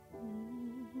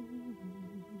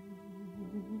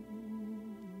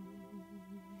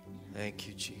Thank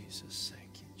you, Jesus.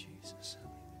 Thank you, Jesus.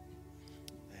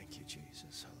 Thank you,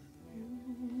 Jesus.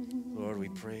 Hallelujah. Lord, we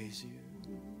praise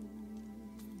you.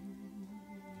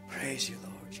 Praise you,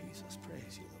 Lord Jesus.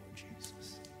 Praise you, Lord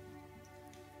Jesus.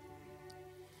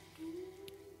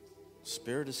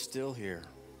 Spirit is still here.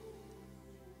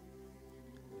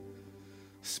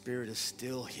 Spirit is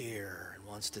still here and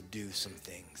wants to do some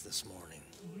things this morning.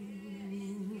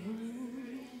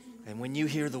 And when you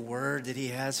hear the word that he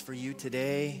has for you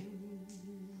today,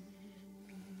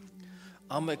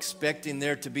 I'm expecting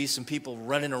there to be some people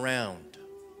running around.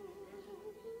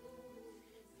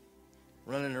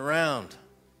 Running around.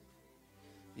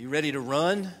 You ready to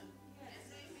run?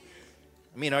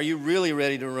 I mean, are you really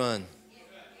ready to run?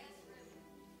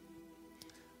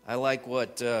 I like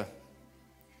what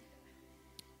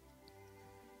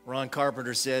Ron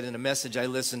Carpenter said in a message I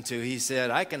listened to. He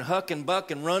said, I can huck and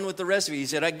buck and run with the rest of you. He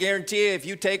said, I guarantee you if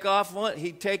you take off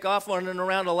running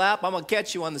around a lap, I'm going to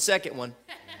catch you on the second one.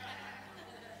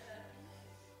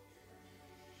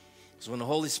 So when the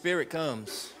Holy Spirit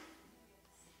comes,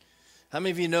 how many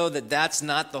of you know that that's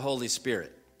not the Holy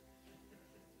Spirit?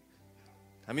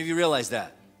 How many of you realize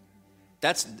that?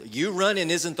 That's you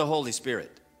running isn't the Holy Spirit.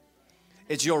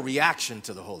 It's your reaction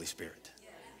to the Holy Spirit.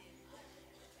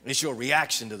 It's your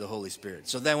reaction to the Holy Spirit.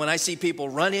 So then when I see people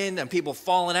running and people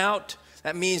falling out,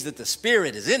 that means that the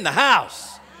Spirit is in the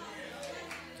house.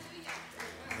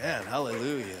 Man,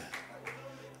 hallelujah.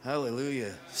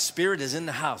 Hallelujah. Spirit is in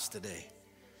the house today.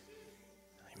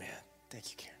 Amen.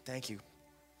 Thank you, Karen. Thank you.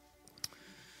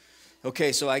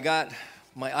 Okay, so I got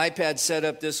my iPad set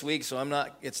up this week, so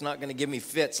it's not going to give me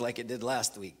fits like it did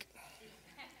last week.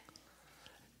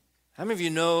 How many of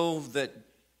you know that,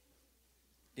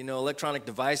 electronic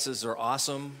devices are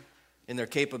awesome in their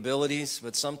capabilities,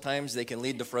 but sometimes they can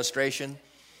lead to frustration?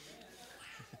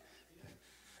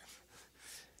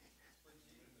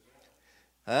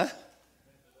 Huh?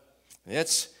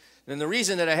 And the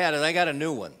reason that I had it, I got a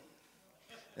new one.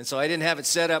 And so I didn't have it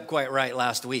set up quite right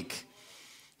last week.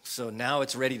 So now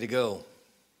it's ready to go.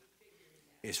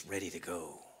 It's ready to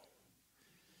go.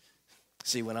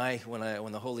 See, when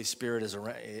the Holy Spirit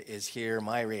is here,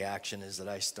 my reaction is that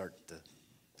I start to.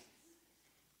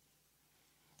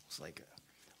 It's like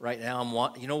right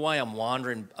now you know why I'm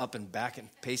wandering up and back and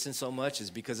pacing so much is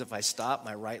because if I stop,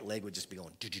 my right leg would just be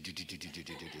going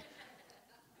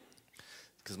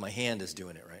because my hand is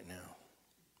doing it right now.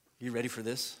 You ready for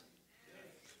this?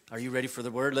 Are you ready for the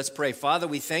word? Let's pray. Father,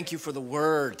 we thank you for the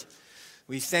word.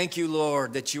 We thank you,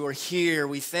 Lord, that you are here.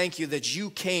 We thank you that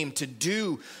you came to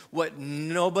do what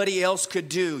nobody else could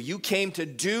do. You came to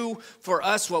do for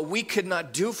us what we could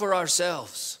not do for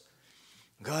ourselves.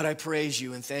 God, I praise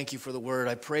you and thank you for the word.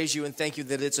 I praise you and thank you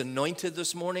that it's anointed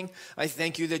this morning. I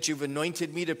thank you that you've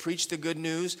anointed me to preach the good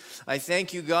news. I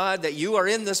thank you, God, that you are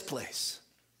in this place.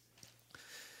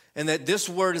 And that this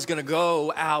word is going to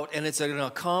go out and it's going to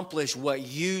accomplish what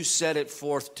you set it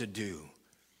forth to do.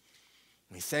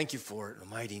 We thank you for it in the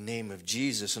mighty name of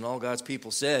Jesus. And all God's people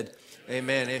said,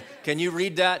 amen. Can you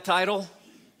read that title?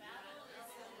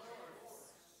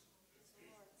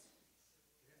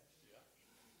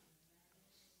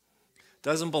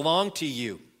 Doesn't belong to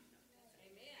you.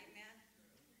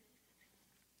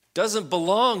 Doesn't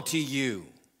belong to you.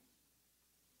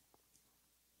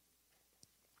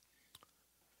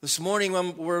 This morning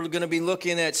we're going to be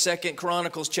looking at 2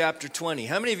 Chronicles chapter 20.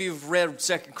 How many of you have read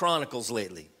 2 Chronicles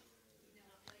lately?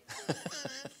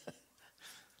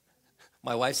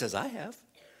 My wife says, I have.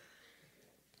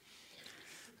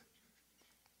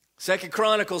 2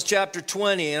 Chronicles chapter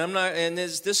 20, and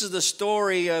this is the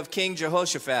story of King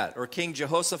Jehoshaphat,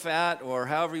 or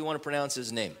however you want to pronounce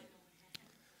his name.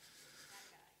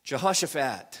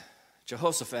 Jehoshaphat.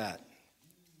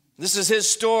 This is his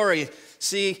story.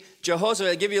 See,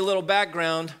 Jehoshaphat, I'll give you a little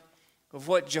background of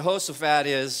what Jehoshaphat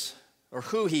is, or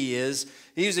who he is.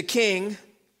 He's a king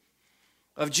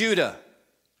of Judah.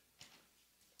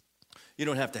 You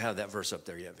don't have to have that verse up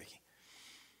there yet, Vicki.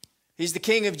 He's the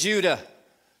king of Judah.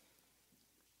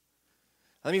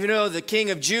 How many of you know the king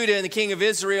of Judah and the king of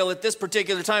Israel at this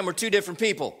particular time were two different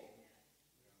people?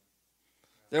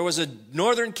 There was a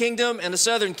northern kingdom and a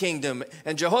southern kingdom.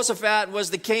 And Jehoshaphat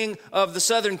was the king of the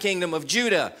southern kingdom of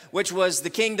Judah, which was the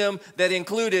kingdom that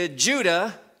included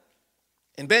Judah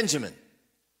and Benjamin.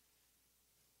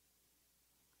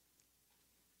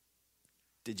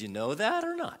 Did you know that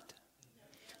or not?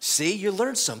 See, you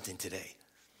learned something today.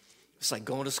 It's like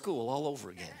going to school all over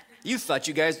again. You thought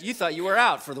you were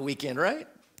out for the weekend, right?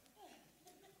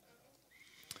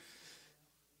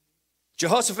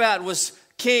 Jehoshaphat was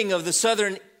king of the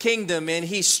southern kingdom, and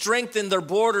he strengthened their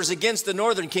borders against the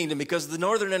northern kingdom because the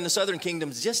northern and the southern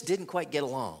kingdoms just didn't quite get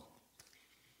along.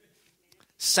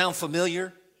 Sound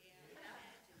familiar?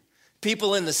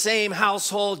 People in the same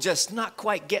household just not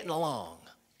quite getting along.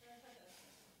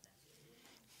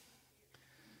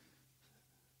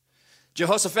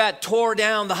 Jehoshaphat tore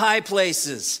down the high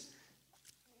places.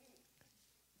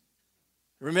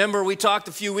 Remember, we talked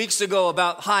a few weeks ago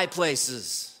about high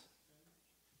places.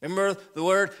 Remember the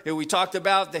word we talked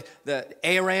about, the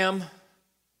Aram?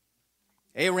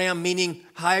 Aram meaning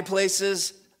high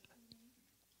places.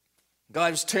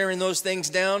 God was tearing those things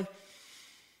down.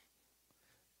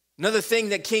 Another thing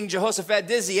that King Jehoshaphat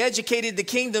did is he educated the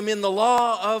kingdom in the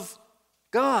law of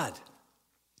God.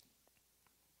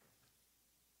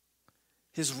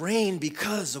 His reign,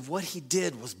 because of what he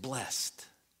did, was blessed.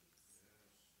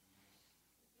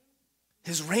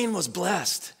 His reign was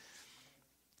blessed.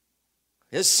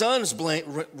 His son's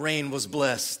reign was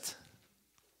blessed.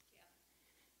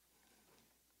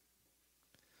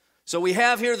 So we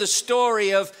have here the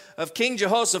story of King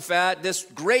Jehoshaphat, this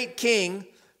great king.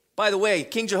 By the way,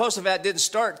 King Jehoshaphat didn't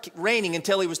start reigning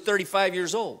until he was 35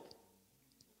 years old.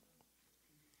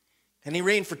 And he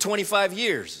reigned for 25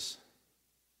 years.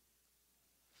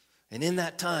 And in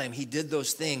that time, he did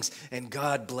those things, and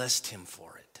God blessed him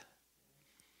for it.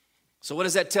 So what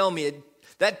does that tell me?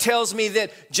 That tells me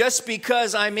that just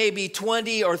because I may be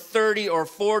 20 or 30 or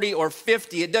 40 or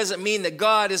 50, it doesn't mean that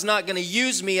God is not going to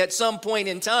use me at some point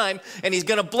in time, and he's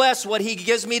going to bless what he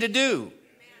gives me to do.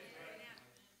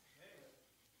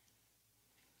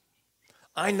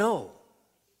 I know.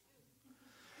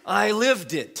 I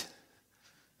lived it.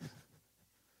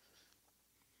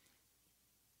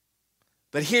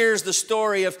 But here's the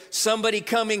story of somebody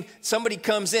comes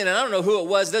in, and I don't know who it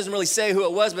was, it doesn't really say who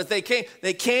it was, but they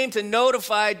came to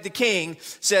notify the king,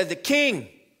 said, the king,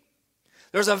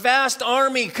 there's a vast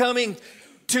army coming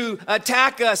to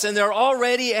attack us, and they're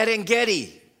already at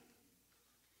En-Gedi.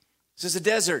 This is a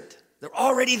desert. They're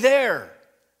already there.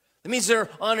 That means they're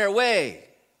on their way.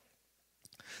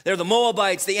 They're the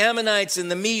Moabites, the Ammonites,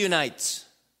 and the Meunites.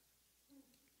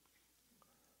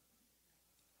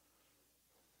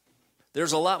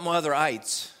 There's a lot more other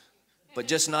ites, but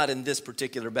just not in this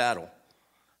particular battle.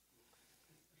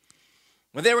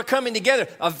 When they were coming together,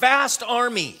 a vast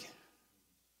army.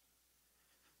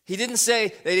 They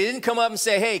didn't come up and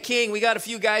say, hey, king, we got a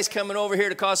few guys coming over here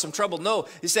to cause some trouble. No,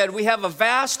 he said, we have a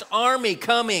vast army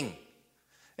coming,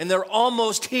 and they're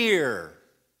almost here.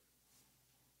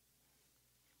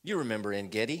 You remember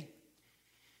En-Gedi,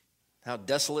 how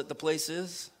desolate the place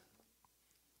is?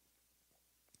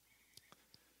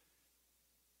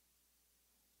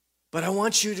 But I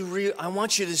want you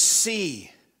to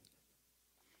see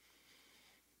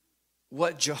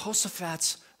what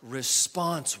Jehoshaphat's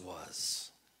response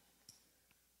was.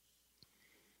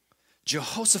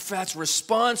 Jehoshaphat's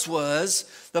response was,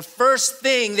 the first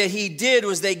thing that he did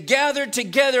was they gathered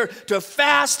together to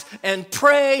fast and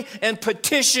pray and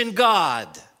petition God.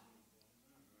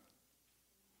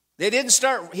 He didn't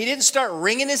start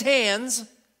wringing his hands.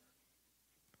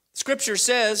 Scripture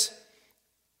says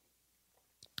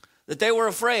that they were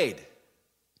afraid.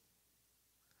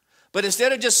 But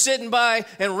instead of just sitting by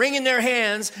and wringing their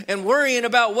hands and worrying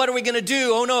about what are we going to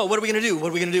do? Oh no, what are we going to do? What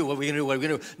are we going to do? What are we going to do? What are we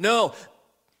going to do? No.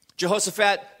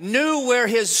 Jehoshaphat knew where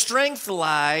his strength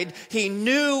lied. He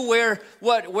knew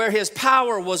where his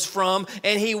power was from,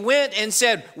 and he went and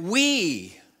said,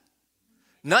 we,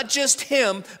 not just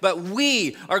him, but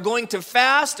we are going to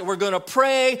fast, we're going to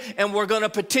pray, and we're going to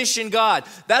petition God.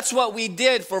 That's what we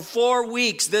did for 4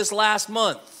 weeks this last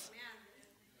month.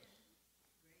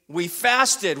 We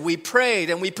fasted, we prayed,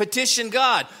 and we petitioned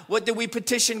God. What did we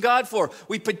petition God for?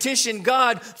 We petitioned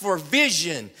God for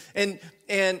vision and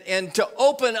to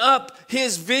open up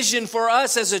his vision for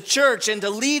us as a church and to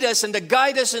lead us and to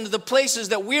guide us into the places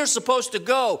that we're supposed to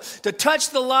go, to touch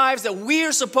the lives that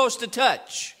we're supposed to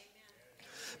touch.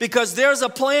 Because there's a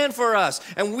plan for us,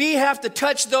 and we have to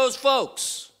touch those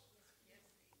folks.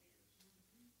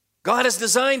 God has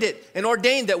designed it and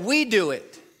ordained that we do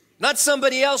it. Not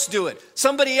somebody else do it.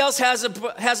 Somebody else has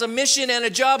a mission and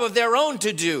a job of their own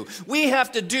to do. We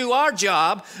have to do our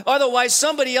job. Otherwise,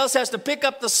 somebody else has to pick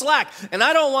up the slack. And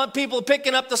I don't want people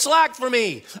picking up the slack for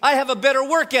me. I have a better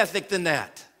work ethic than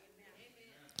that.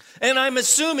 And I'm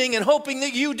assuming and hoping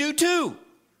that you do too.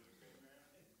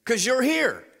 Because you're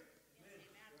here.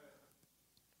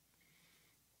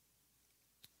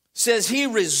 Says he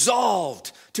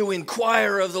resolved to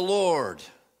inquire of the Lord.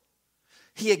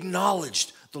 He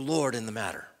acknowledged the Lord in the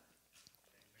matter.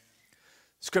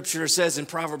 Scripture says in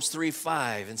Proverbs 3,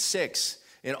 5, and 6,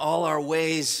 in all our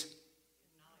ways,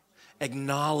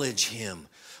 acknowledge him.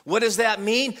 What does that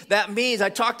mean? That means, I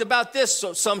talked about this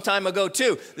some time ago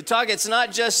too. It's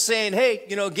not just saying, hey,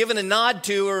 giving a nod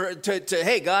to, or to,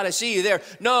 hey, God, I see you there.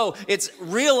 No, it's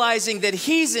realizing that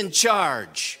He's in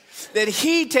charge, that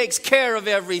He takes care of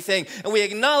everything. And we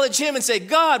acknowledge Him and say,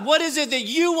 God, what is it that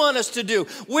you want us to do?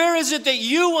 Where is it that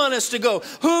you want us to go?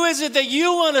 Who is it that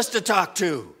you want us to talk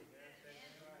to?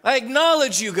 I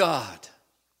acknowledge you, God.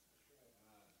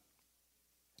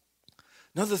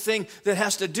 Another thing that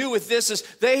has to do with this is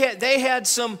they had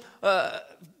some,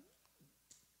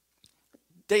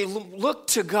 they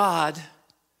looked to God,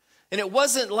 and it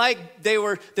wasn't like they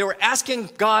were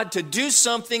asking God to do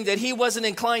something that He wasn't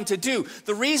inclined to do.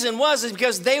 The reason is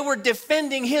because they were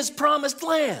defending His promised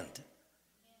land.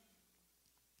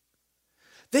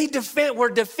 They were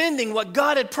defending what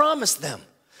God had promised them.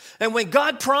 And when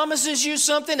God promises you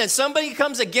something and somebody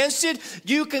comes against it,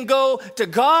 you can go to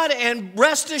God and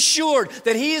rest assured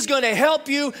that He is going to help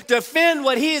you defend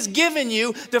what He has given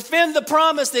you, defend the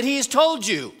promise that He has told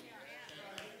you.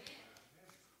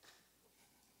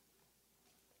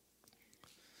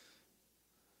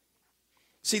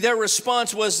 See, their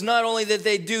response was not only that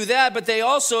they do that, but they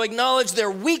also acknowledged their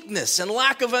weakness and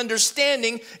lack of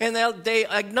understanding, and they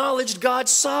acknowledged God's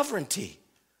sovereignty.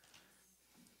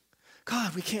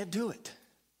 God, we can't do it.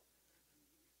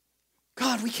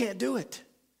 God, we can't do it.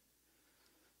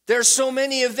 There's so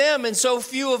many of them and so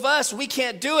few of us, we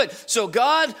can't do it. So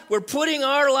God, we're putting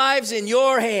our lives in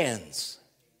your hands.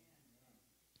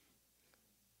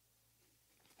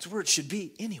 That's where it should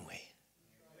be anyway.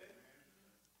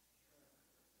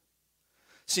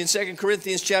 See, in 2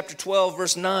 Corinthians chapter 12,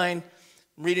 verse 9,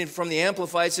 reading from the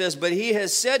Amplified, it says, but He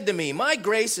has said to me, my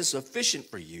grace is sufficient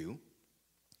for you.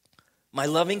 My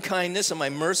loving kindness and my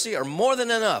mercy are more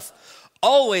than enough,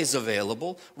 always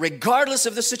available, regardless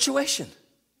of the situation.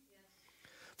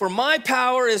 For my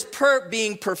power is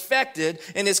being perfected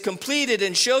and is completed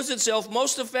and shows itself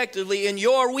most effectively in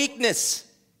your weakness.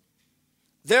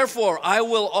 Therefore, I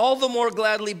will all the more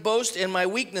gladly boast in my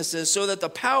weaknesses, so that the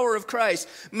power of Christ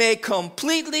may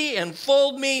completely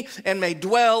enfold me and may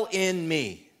dwell in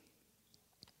me.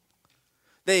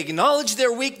 They acknowledged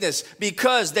their weakness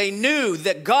because they knew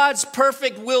that God's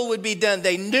perfect will would be done.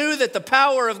 They knew that the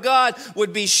power of God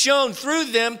would be shown through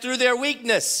them, through their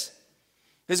weakness.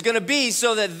 It's going to be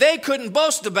so that they couldn't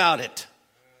boast about it.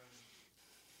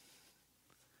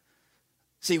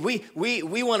 See, we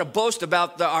want to boast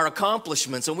about our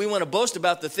accomplishments, and we want to boast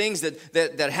about the things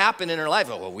that happen in our life.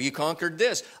 Oh, well, we conquered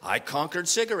this. I conquered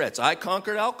cigarettes. I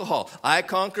conquered alcohol. I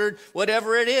conquered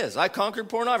whatever it is. I conquered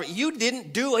pornography. You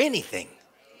didn't do anything.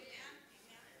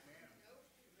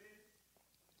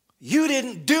 You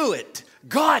didn't do it.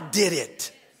 God did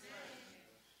it.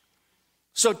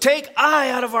 So take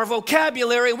I out of our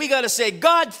vocabulary. We got to say,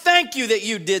 God, thank you that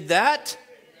you did that.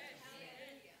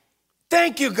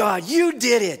 Thank you, God, you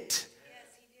did it.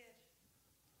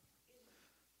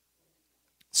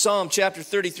 Psalm chapter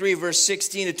 33, verse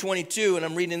 16 to 22, and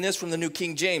I'm reading this from the New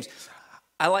King James.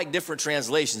 I like different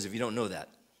translations if you don't know that.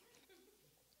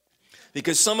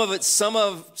 Because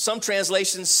some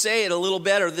translations say it a little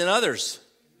better than others.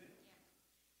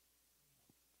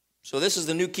 So this is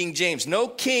the New King James. No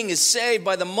king is saved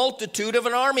by the multitude of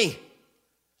an army.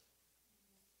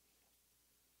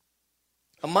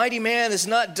 A mighty man is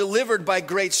not delivered by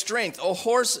great strength. A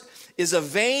horse is a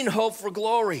vain hope for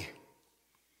glory.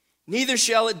 Neither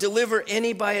shall it deliver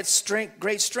any by its strength,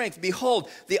 great strength. Behold,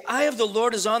 the eye of the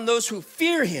Lord is on those who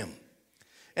fear Him,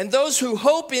 and those who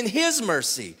hope in His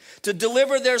mercy, to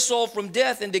deliver their soul from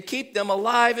death and to keep them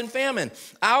alive in famine.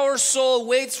 Our soul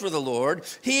waits for the Lord.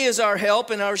 He is our help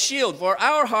and our shield. For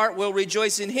our heart will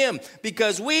rejoice in Him,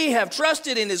 because we have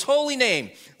trusted in His holy name.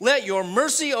 Let your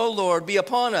mercy, O Lord, be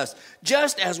upon us,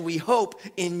 just as we hope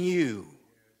in you.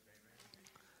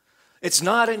 It's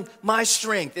not in my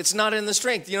strength. It's not in the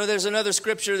strength. You know, there's another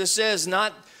scripture that says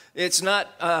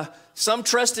some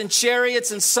trust in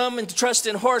chariots and some trust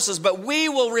in horses, but we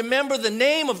will remember the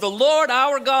name of the Lord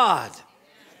our God.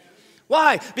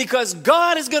 Why? Because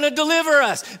God is going to deliver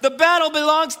us. The battle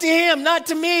belongs to Him, not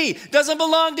to me. It doesn't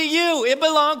belong to you. It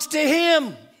belongs to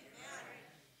Him.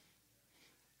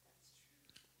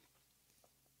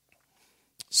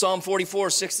 Psalm 44,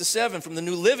 6-7 from the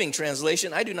New Living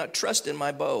Translation. I do not trust in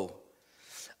my bow.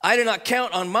 I do not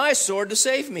count on my sword to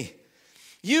save me.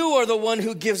 You are the one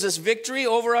who gives us victory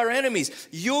over our enemies.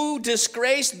 You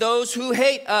disgrace those who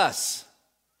hate us.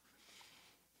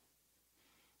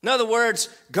 In other words,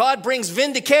 God brings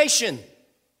vindication.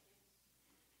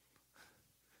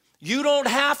 You don't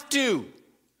have to.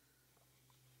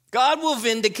 God will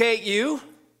vindicate you.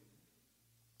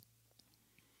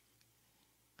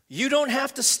 You don't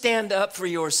have to stand up for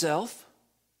yourself.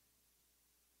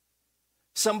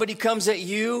 somebody comes at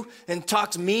you and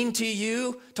talks mean to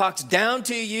you, talks down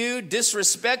to you,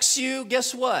 disrespects you,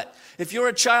 guess what? If you're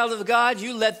a child of God,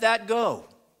 you let that go.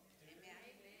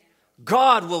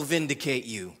 God will vindicate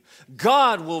you.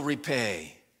 God will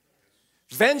repay.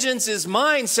 Vengeance is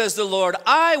mine, says the Lord.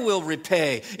 I will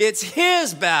repay. It's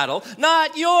his battle,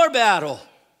 not your battle.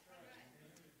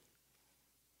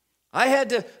 I had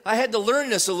to learn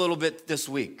this a little bit this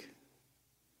week.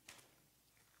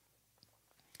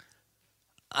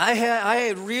 I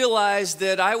had realized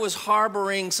that I was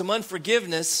harboring some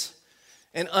unforgiveness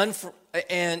and I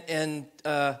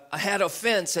had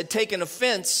taken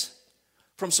offense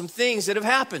from some things that have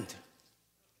happened.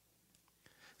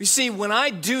 You see, when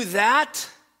I do that,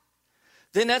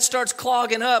 then that starts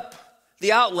clogging up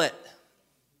the outlet.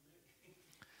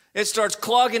 It starts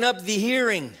clogging up the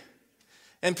hearing.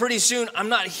 And pretty soon, I'm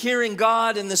not hearing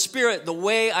God in the Spirit the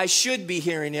way I should be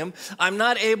hearing him. I'm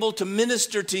not able to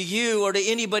minister to you or to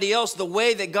anybody else the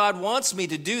way that God wants me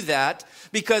to do that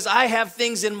because I have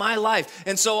things in my life.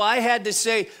 And so I had to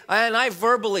say, and I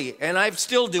verbally, and I'm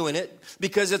still doing it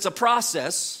because it's a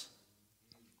process.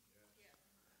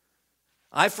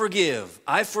 I forgive,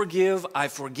 I forgive, I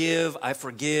forgive, I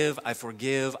forgive, I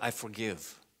forgive, I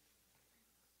forgive.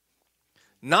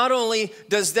 Not only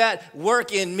does that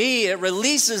work in me, it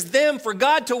releases them for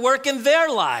God to work in their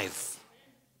life.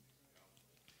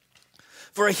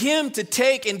 For him to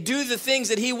take and do the things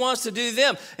that he wants to do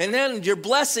them. And then you're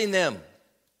blessing them.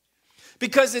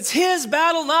 Because it's his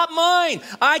battle, not mine.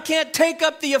 I can't take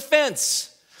up the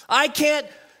offense. I can't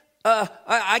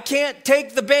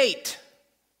take the bait.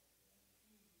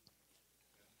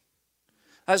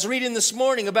 I was reading this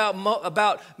morning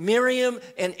about Miriam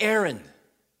and Aaron.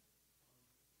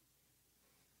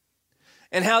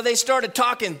 And how they started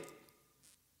talking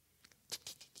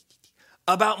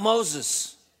about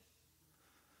Moses.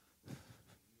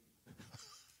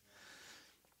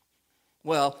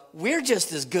 Well, we're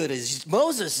just as good as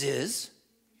Moses is.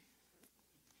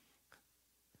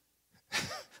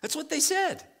 That's what they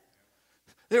said.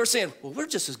 They were saying, well, we're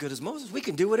just as good as Moses. We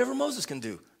can do whatever Moses can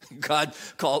do. God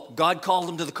called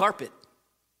them to the carpet.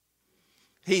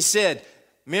 He said,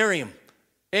 Miriam,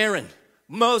 Aaron,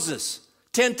 Moses,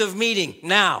 tent of meeting,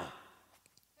 now.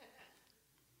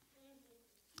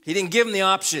 He didn't give them the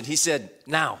option. He said,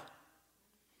 now.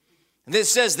 And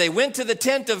this says they went to the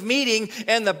tent of meeting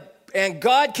and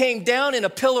God came down in a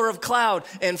pillar of cloud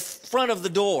in front of the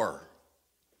door.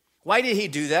 Why did he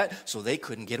do that? So they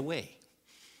couldn't get away.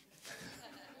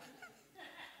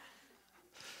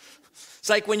 It's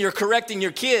like when you're correcting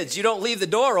your kids, you don't leave the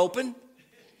door open.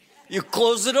 You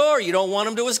close the door. You don't want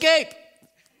them to escape.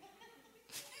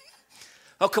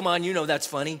 Oh, come on, you know that's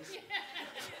funny.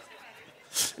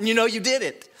 You know you did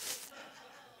it.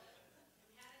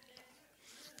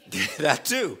 That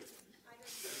too.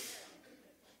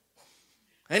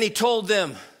 And he told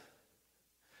them,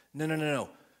 no.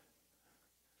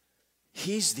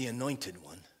 He's the anointed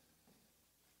one.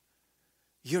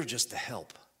 You're just the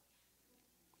help.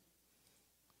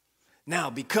 Now,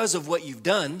 because of what you've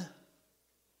done,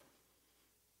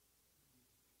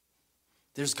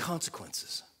 there's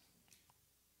consequences.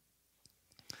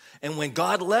 And when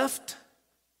God left,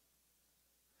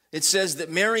 it says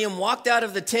that Miriam walked out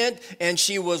of the tent and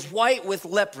she was white with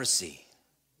leprosy.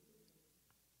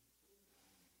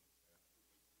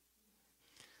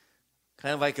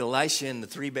 Kind of like Elisha and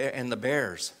the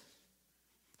bears,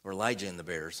 or Elijah and the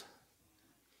bears.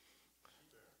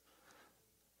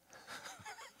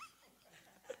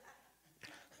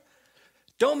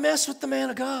 Don't mess with the man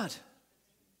of God.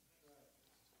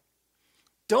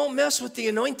 Don't mess with the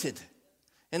anointed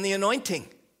and the anointing.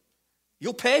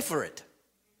 You'll pay for it.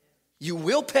 You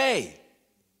will pay.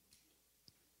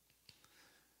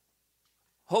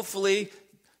 Hopefully,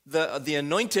 the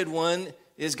anointed one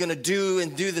is going to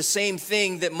do the same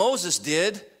thing that Moses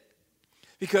did.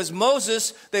 Because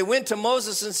Moses, they went to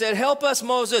Moses and said, help us,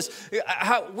 Moses.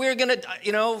 We're going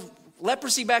to,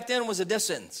 leprosy back then was a death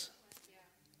sentence.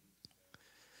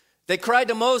 They cried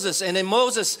to Moses, and then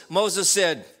Moses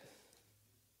said,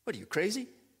 what are you, crazy?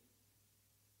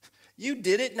 You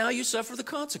did it, now you suffer the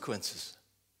consequences.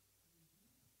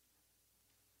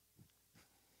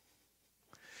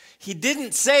 He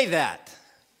didn't say that.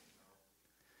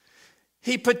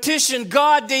 He petitioned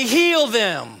God to heal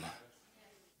them.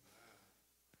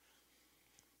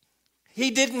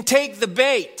 He didn't take the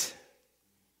bait.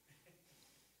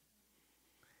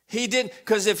 He didn't,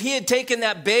 because if he had taken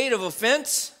that bait of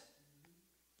offense,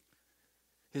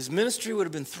 his ministry would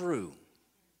have been through.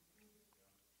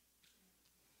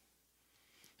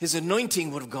 His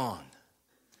anointing would have gone.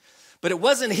 But it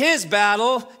wasn't his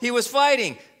battle he was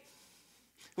fighting.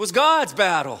 It was God's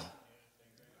battle.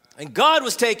 And God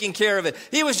was taking care of it.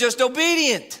 He was just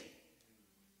obedient.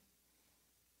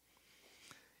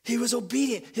 He was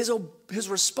obedient. His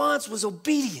response was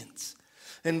obedience.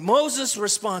 And Moses'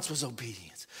 response was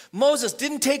obedience. Moses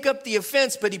didn't take up the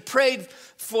offense, but he prayed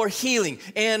for healing.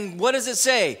 And what does it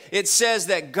say? It says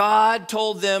that God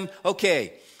told them,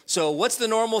 okay, so what's the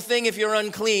normal thing if you're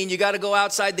unclean? You got to go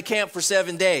outside the camp for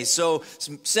 7 days. So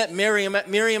sent Miriam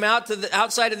out to the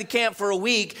outside of the camp for a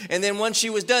week, and then once she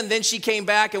was done, then she came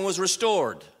back and was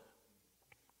restored.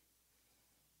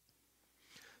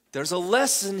 There's a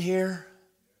lesson here.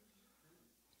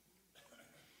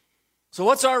 So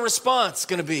what's our response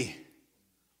going to be?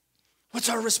 What's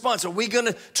our response? Are we going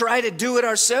to try to do it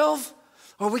ourselves?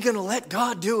 Or are we going to let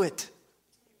God do it?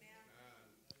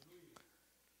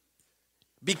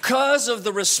 Because of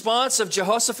the response of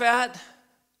Jehoshaphat,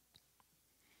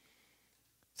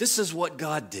 this is what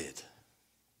God did.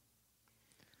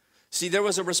 See, there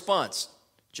was a response.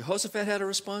 Jehoshaphat had a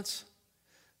response.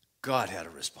 God had a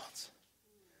response.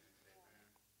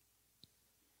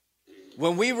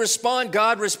 When we respond,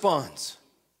 God responds.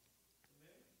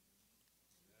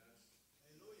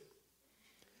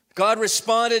 God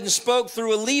responded and spoke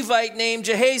through a Levite named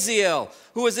Jehaziel,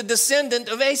 who was a descendant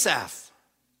of Asaph.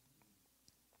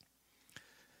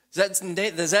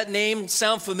 Does that name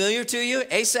sound familiar to you,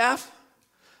 Asaph?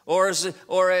 Or as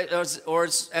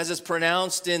it's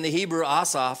pronounced in the Hebrew,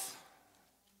 Asaph.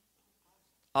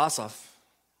 Asaph.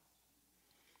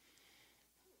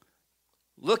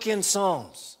 Look in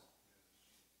Psalms.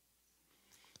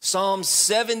 Psalms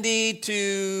 70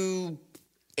 to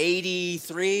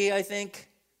 83, I think.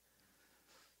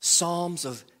 Psalms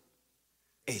of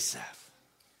Asaph.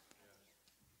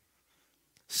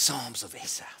 Psalms of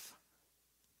Asaph.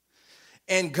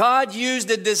 And God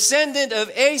used a descendant of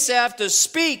Asaph to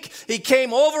speak. He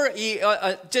came over,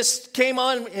 just came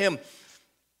on him,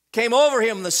 came over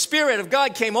him. The Spirit of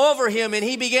God came over him, and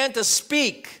he began to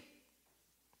speak.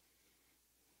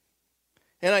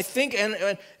 And I think,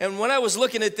 and when I was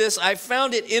looking at this, I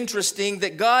found it interesting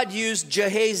that God used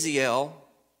Jehaziel,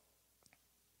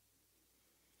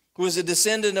 who was a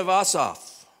descendant of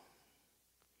Asaph.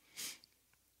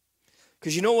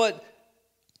 Because you know what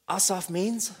Asaph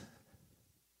means?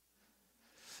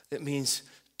 It means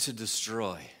to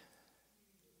destroy.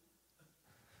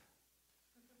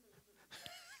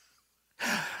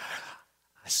 I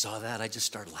saw that, I just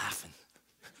started laughing.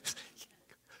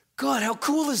 God, how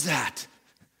cool is that?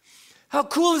 How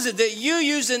cool is it that you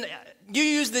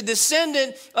use the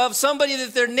descendant of somebody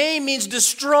that their name means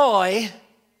destroy,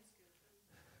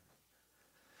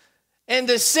 and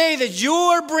to say that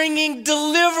you're bringing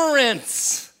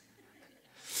deliverance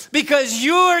because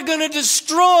you're going to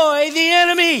destroy the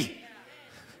enemy.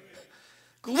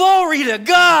 Glory to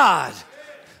God.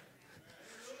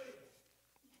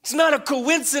 It's not a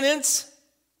coincidence.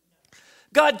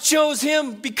 God chose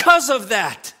him because of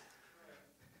that.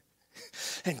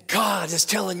 And God is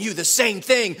telling you the same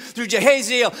thing through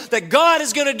Jehaziel, that God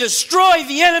is going to destroy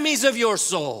the enemies of your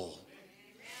soul.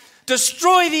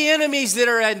 Destroy the enemies that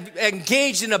are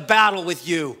engaged in a battle with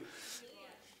you.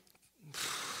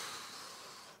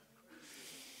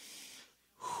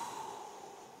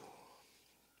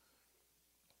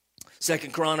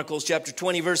 Second Chronicles chapter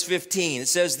 20, verse 15. It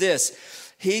says this.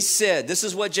 He said, this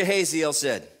is what Jehaziel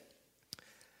said.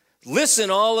 Listen,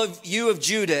 all of you of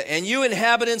Judah, and you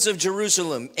inhabitants of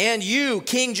Jerusalem, and you,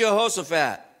 King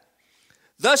Jehoshaphat.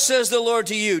 Thus says the Lord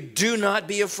to you, do not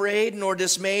be afraid nor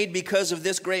dismayed because of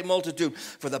this great multitude,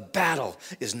 for the battle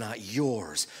is not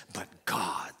yours, but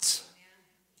God's.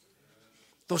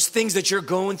 Those things that you're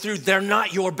going through, they're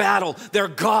not your battle, they're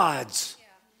God's.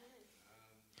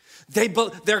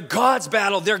 They're God's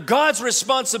battle. They're God's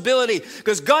responsibility,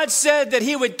 because God said that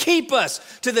he would keep us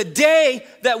to the day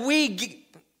that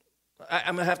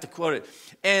I'm going to have to quote it.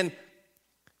 And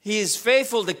he is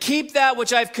faithful to keep that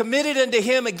which I've committed unto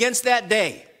him against that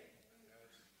day.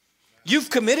 You've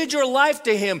committed your life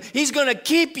to him. He's going to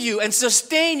keep you and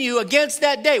sustain you against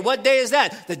that day. What day is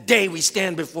that? The day we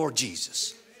stand before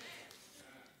Jesus.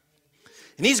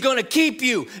 And he's going to keep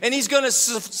you, and he's going to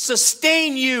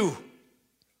sustain you.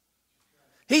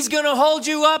 He's going to hold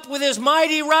you up with his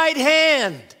mighty right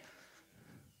hand.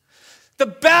 The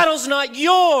battle's not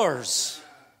yours.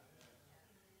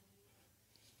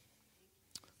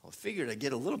 I figured I'd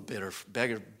get a little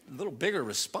bigger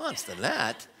response than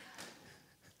that.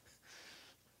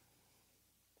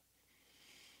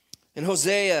 In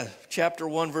Hosea chapter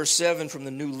 1, verse 7 from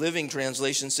the New Living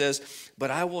Translation says,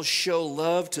 but I will show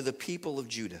love to the people of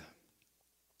Judah.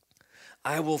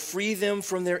 I will free them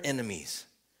from their enemies.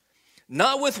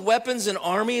 not with weapons and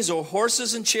armies or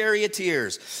horses and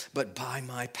charioteers, but by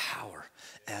my power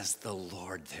as the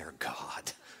Lord their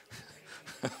God.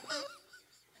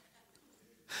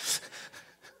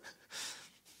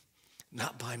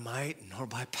 Not by might nor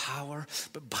by power,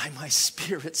 but by my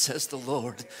Spirit, says the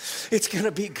Lord. It's going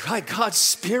to be by God's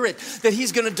Spirit that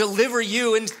He's going to deliver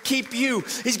you and keep you.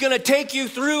 He's going to take you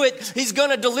through it. He's going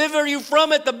to deliver you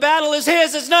from it. The battle is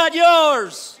His, it's not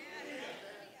yours.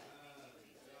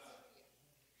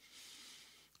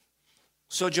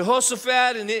 So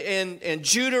Jehoshaphat and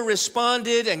Judah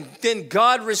responded, and then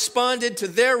God responded to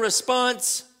their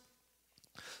response.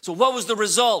 So what was the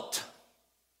result?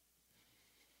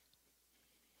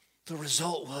 The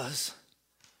result was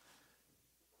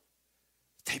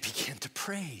they began to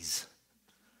praise.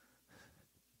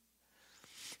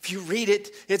 If you read it,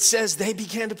 it says they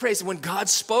began to praise. And when God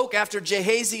spoke, after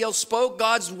Jehaziel spoke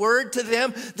God's word to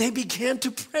them, they began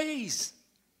to praise.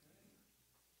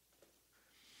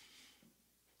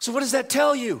 So what does that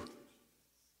tell you?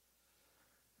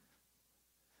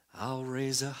 I'll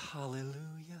raise a hallelujah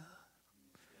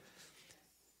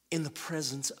in the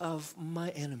presence of my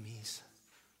enemies.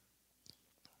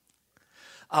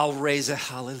 I'll raise a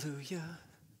hallelujah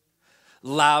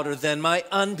louder than my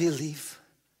unbelief.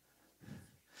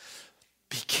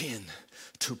 Begin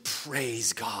to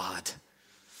praise God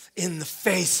in the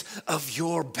face of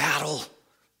your battle,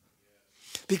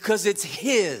 because it's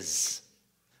His,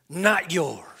 not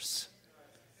yours.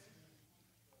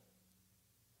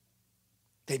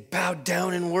 They bowed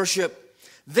down in worship.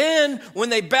 Then, when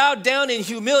they bowed down in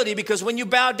humility, because when you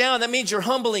bow down, that means you're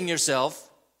humbling yourself.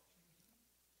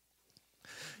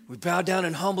 We bow down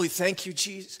and humbly, thank you,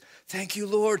 Jesus. Thank you,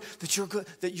 Lord, that you're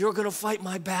going to fight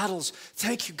my battles.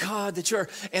 Thank you, God, that you're.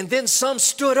 And then some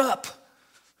stood up.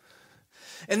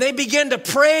 And they began to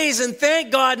praise and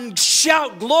thank God and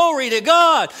shout, glory to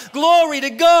God,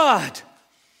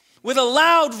 with a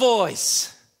loud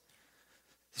voice.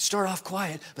 You start off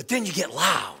quiet, but then you get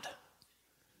loud.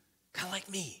 Kind of like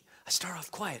me. I start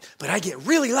off quiet, but I get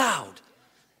really loud.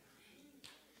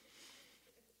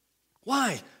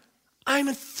 Why?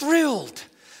 I'm thrilled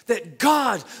that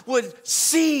God would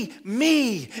see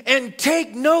me and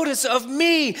take notice of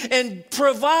me and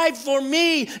provide for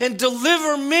me and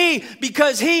deliver me,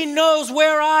 because He knows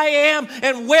where I am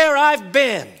and where I've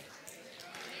been.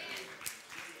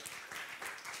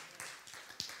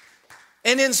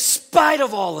 And in spite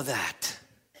of all of that,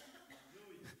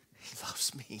 He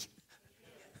loves me.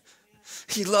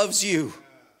 He loves you.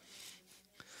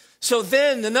 So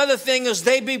then another thing is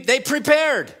they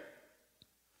prepared.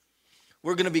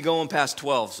 We're going to be going past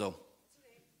 12, so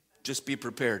just be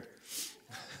prepared.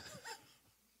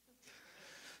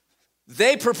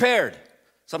 They prepared.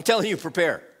 So I'm telling you,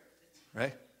 prepare,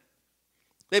 right?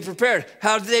 They prepared.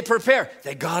 How did they prepare?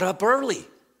 They got up early.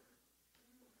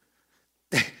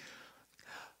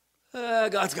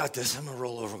 God's got this. I'm going to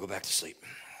roll over and go back to sleep.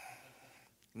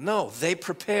 No, they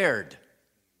prepared.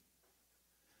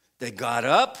 They got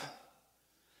up.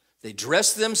 They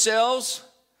dressed themselves.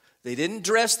 They didn't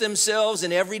dress themselves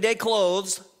in everyday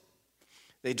clothes.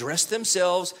 They dressed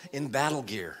themselves in battle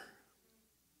gear.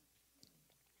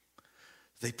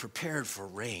 They prepared for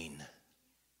rain.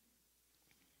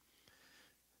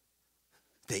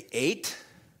 They ate.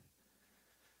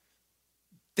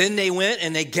 Then they went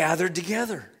and they gathered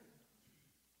together.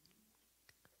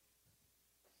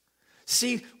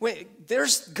 See,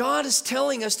 God is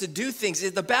telling us to do things.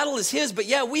 The battle is His, but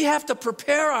yeah, we have to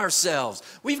prepare ourselves.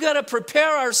 We've got to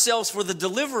prepare ourselves for the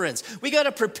deliverance. We got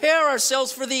to prepare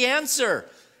ourselves for the answer.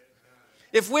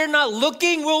 If we're not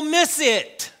looking, we'll miss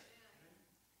it.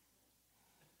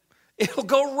 It'll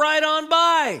go right on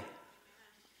by.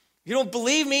 You don't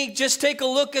believe me? Just take a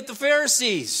look at the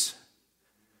Pharisees.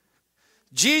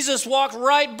 Jesus walked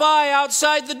right by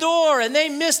outside the door, and they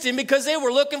missed Him because they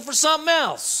were looking for something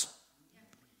else.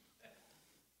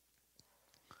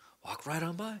 Walk right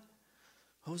on by.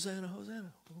 Hosanna,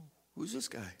 Hosanna. Who's this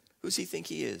guy? Who's he think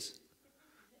he is?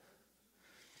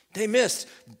 They missed.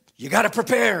 You got to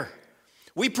prepare.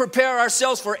 We prepare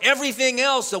ourselves for everything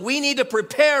else, so we need to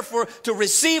prepare to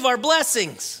receive our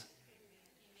blessings.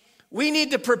 We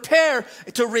need to prepare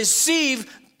to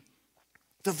receive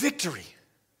the victory.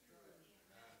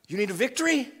 You need a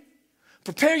victory?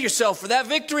 Prepare yourself for that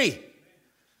victory.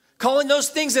 Calling those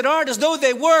things that aren't as though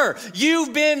they were.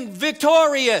 You've been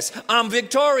victorious. I'm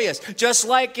victorious. Just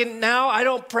like now,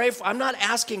 I'm not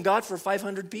asking God for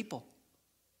 500 people.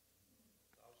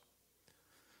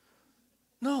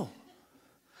 No.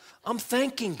 I'm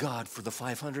thanking God for the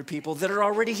 500 people that are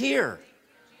already here.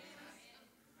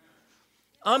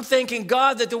 I'm thanking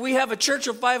God that we have a church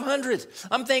of 500.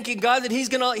 I'm thanking God that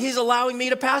He's allowing me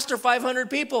to pastor 500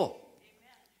 people.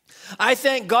 I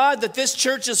thank God that this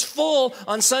church is full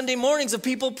on Sunday mornings of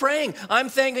people praying. I'm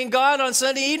thanking God on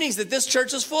Sunday evenings that this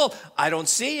church is full. I don't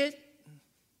see it.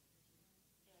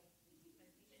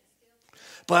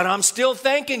 But I'm still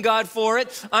thanking God for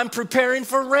it. I'm preparing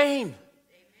for rain.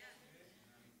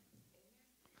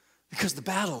 Because the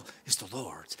battle is the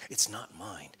Lord's. It's not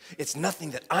mine. It's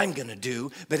nothing that I'm going to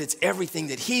do, but it's everything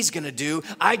that He's going to do.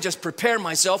 I just prepare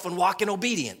myself and walk in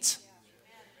obedience.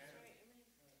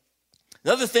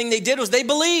 Another thing they did was they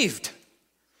believed.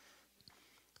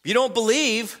 If you don't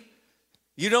believe,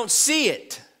 you don't see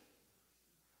it.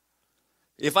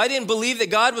 If I didn't believe that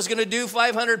God was going to do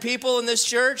 500 people in this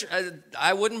church,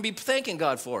 I wouldn't be thanking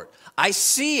God for it. I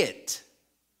see it.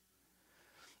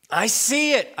 I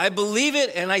see it. I believe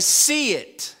it and I see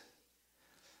it.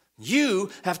 You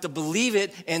have to believe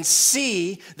it and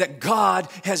see that God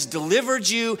has delivered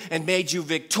you and made you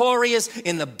victorious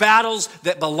in the battles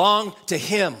that belong to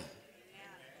Him.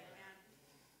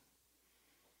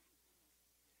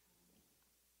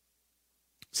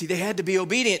 See, they had to be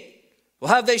obedient.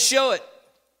 Well, how'd they show it?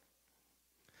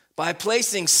 By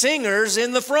placing singers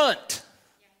in the front.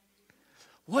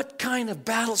 What kind of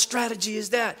battle strategy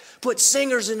is that? Put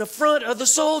singers in the front of the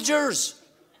soldiers.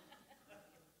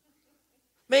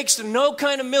 Makes no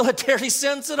kind of military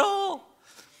sense at all.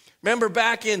 Remember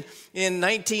back in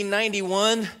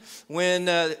 1991 when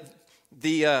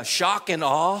the shock and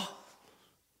awe,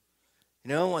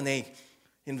 when they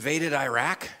invaded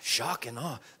Iraq, shock and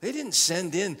awe. They didn't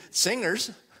send in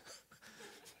singers.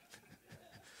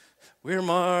 We're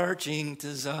marching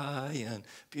to Zion,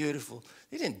 beautiful.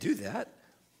 They didn't do that.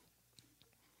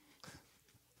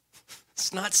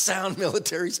 It's not sound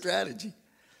military strategy.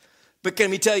 But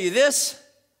can we tell you this?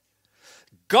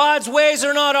 God's ways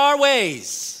are not our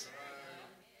ways.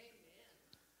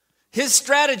 His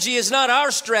strategy is not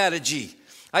our strategy.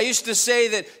 I used to say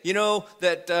that,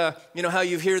 how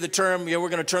you hear the term, we're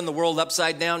going to turn the world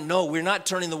upside down. No, we're not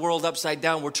turning the world upside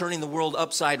down. We're turning the world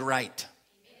upside right.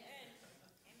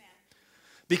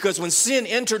 Because when sin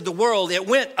entered the world, it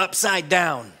went upside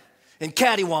down and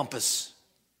cattywampus.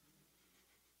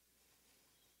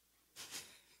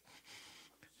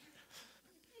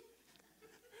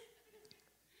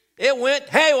 It went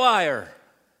haywire.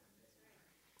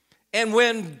 And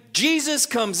when Jesus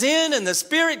comes in and the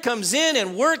Spirit comes in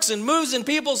and works and moves in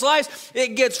people's lives,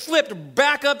 it gets flipped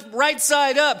back up, right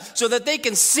side up, so that they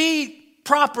can see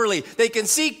properly. They can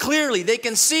see clearly. They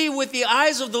can see with the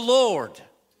eyes of the Lord.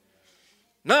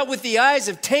 Not with the eyes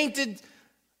of tainted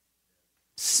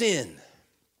sin.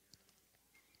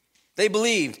 They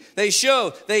believed, they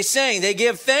showed, they sang, they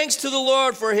give thanks to the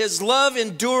Lord for His love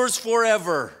endures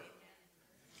forever.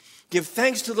 Give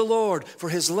thanks to the Lord for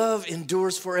His love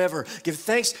endures forever. Give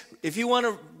thanks. If you want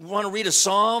to read a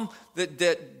psalm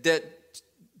that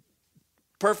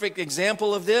perfect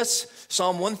example of this,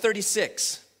 Psalm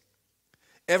 136.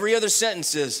 Every other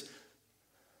sentence is,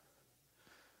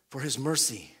 for His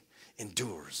mercy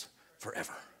endures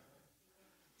forever.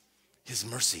 His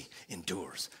mercy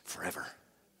endures forever.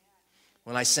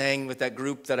 When I sang with that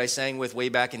group that I sang with way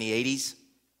back in the 80s,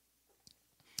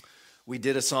 we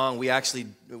did a song.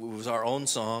 It was our own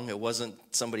song. It wasn't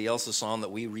somebody else's song that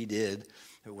we redid.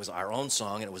 It was our own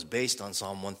song, and it was based on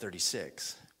Psalm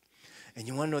 136. And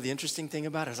you want to know the interesting thing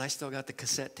about it is I still got the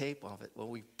cassette tape of it. Well,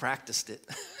 we practiced it.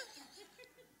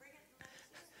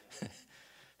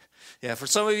 Yeah, for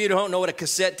some of you who don't know what a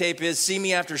cassette tape is, see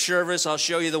me after service. I'll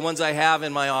show you the ones I have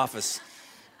in my office.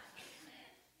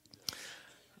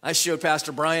 I showed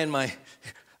Pastor Brian my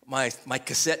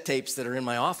cassette tapes that are in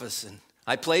my office, and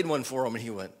I played one for him, and he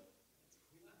went,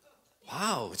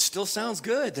 wow, it still sounds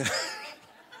good.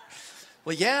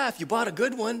 Well, yeah, if you bought a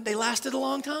good one, they lasted a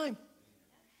long time.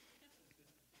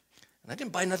 And I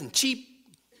didn't buy nothing cheap.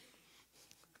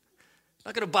 I'm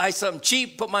not going to buy something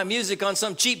cheap, put my music on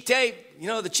some cheap tape.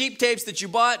 The cheap tapes that you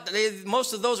bought,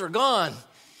 most of those are gone.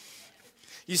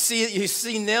 You've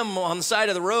seen them on the side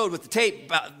of the road with the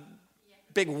tape,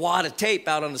 big wad of tape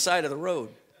out on the side of the road.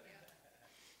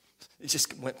 It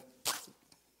just went.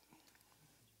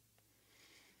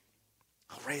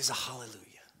 I'll raise a hallelujah.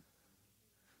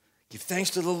 Give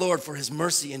thanks to the Lord for His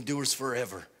mercy endures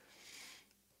forever.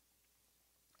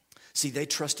 See, they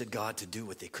trusted God to do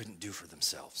what they couldn't do for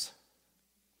themselves.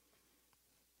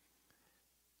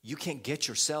 You can't get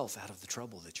yourself out of the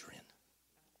trouble that you're in.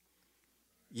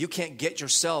 You can't get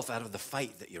yourself out of the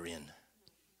fight that you're in.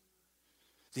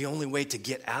 The only way to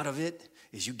get out of it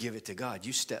is you give it to God.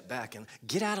 You step back and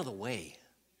get out of the way.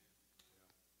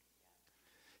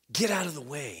 Get out of the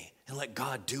way and let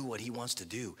God do what he wants to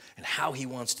do and how he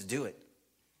wants to do it.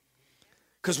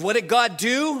 Because what did God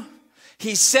do?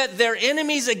 He set their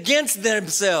enemies against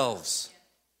themselves.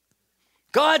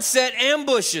 God set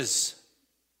ambushes.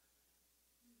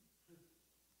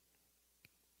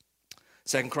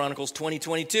 2 Chronicles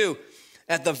 20:22.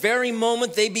 At the very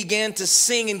moment they began to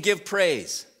sing and give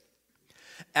praise.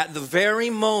 At the very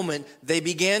moment they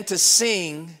began to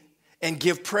sing and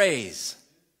give praise.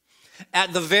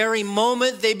 At the very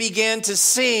moment they began to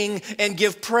sing and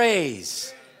give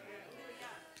praise.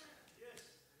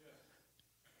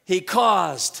 He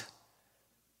caused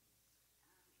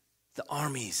the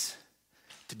armies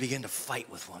to begin to fight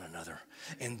with one another.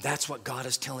 And that's what God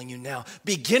is telling you now.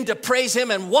 Begin to praise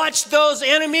him and watch those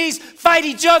enemies fight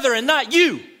each other and not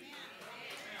you.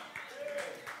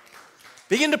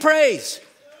 Begin to praise.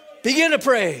 Begin to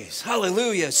praise.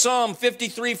 Hallelujah. Psalm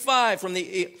 53:5 from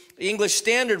the English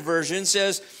Standard Version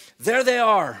says, there they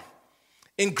are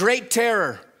in great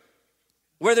terror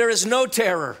where there is no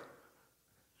terror.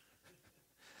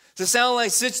 Does it sound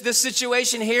like this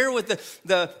situation here with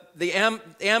the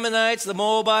Ammonites, the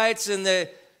Moabites, and them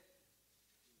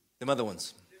other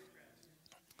ones?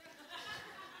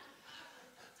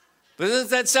 But doesn't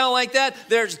that sound like that?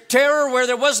 There's terror where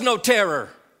there was no terror.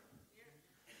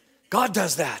 God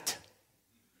does that.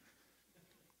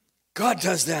 God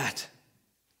does that.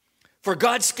 For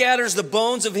God scatters the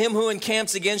bones of him who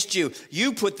encamps against you.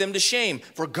 You put them to shame,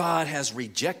 for God has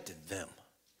rejected them.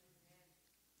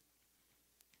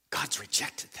 God's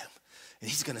rejected them, and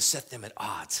he's going to set them at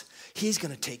odds. He's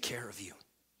going to take care of you.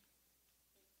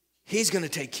 He's going to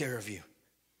take care of you.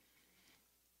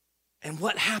 And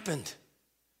what happened?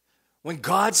 When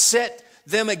God set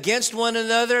them against one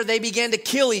another, they began to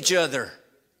kill each other.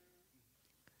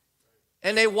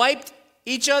 And they wiped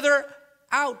each other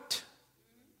out.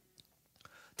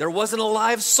 There wasn't a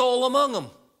live soul among them.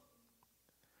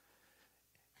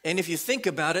 And if you think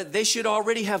about it, they should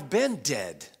already have been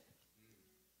dead.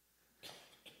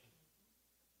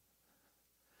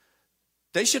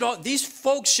 These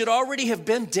folks should already have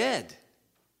been dead.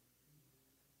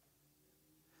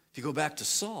 If you go back to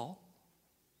Saul,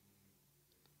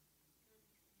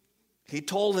 he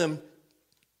told him,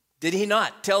 did he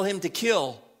not tell him to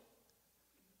kill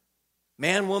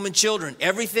man, woman, children,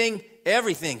 everything,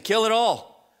 kill it all.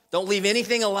 Don't leave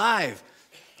anything alive.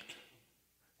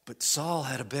 But Saul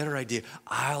had a better idea.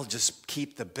 I'll just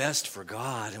keep the best for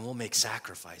God and we'll make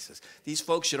sacrifices. These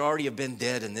folks should already have been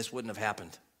dead and this wouldn't have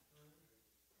happened.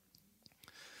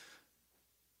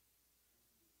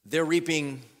 They're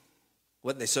reaping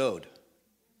what they sowed.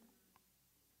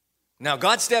 Now,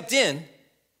 God stepped in.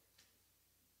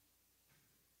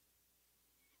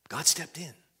 God stepped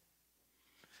in.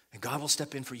 And God will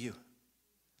step in for you.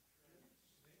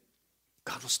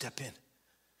 God will step in.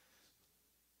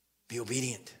 Be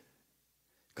obedient.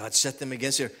 God set them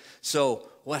against her. So,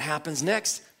 what happens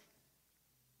next?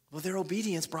 Well, their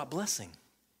obedience brought blessing.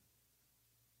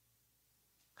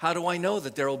 How do I know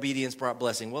that their obedience brought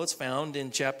blessing? Well, it's found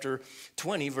in chapter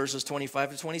 20, verses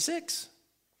 25 to 26. It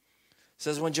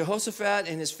says, when Jehoshaphat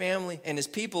and his family and his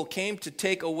people came to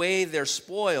take away their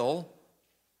spoil,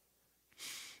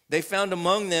 they found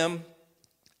among them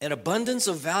an abundance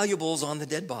of valuables on the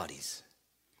dead bodies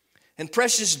and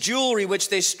precious jewelry which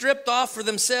they stripped off for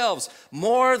themselves,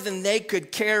 more than they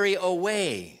could carry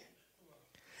away.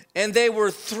 And they were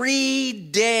 3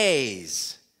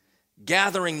 days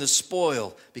gathering the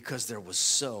spoil because there was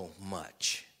so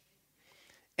much.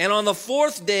 And on the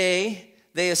 4th day,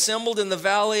 they assembled in the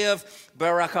valley of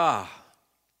Berakah,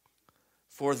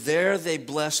 for there they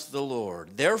blessed the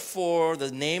Lord. Therefore, the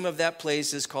name of that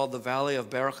place is called the Valley of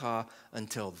Berakah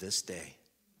until this day.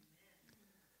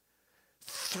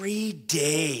 3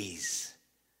 days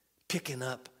picking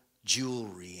up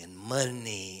jewelry and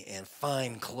money and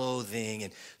fine clothing,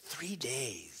 and 3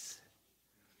 days.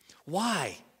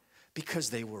 Why? Because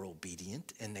they were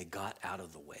obedient and they got out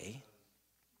of the way.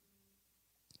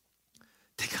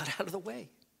 They got out of the way.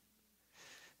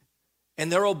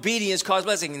 And their obedience caused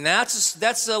blessing. And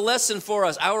that's a lesson for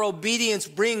us. Our obedience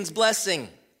brings blessing.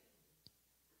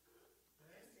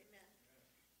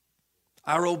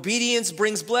 Our obedience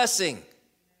brings blessing.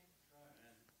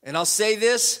 And I'll say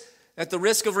this at the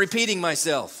risk of repeating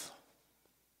myself.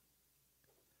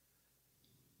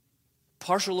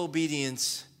 Partial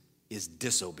obedience is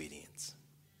disobedience.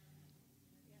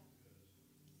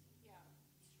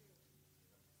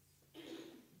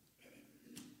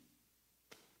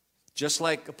 Just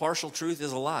like a partial truth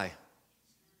is a lie.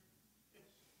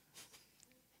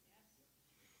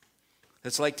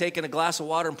 It's like taking a glass of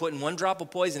water and putting 1 drop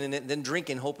of poison in it and then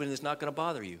drinking, hoping it's not going to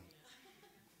bother you.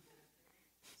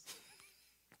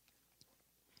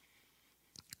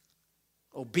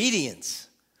 Obedience,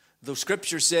 the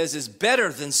scripture says, is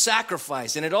better than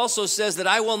sacrifice. And it also says that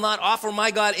I will not offer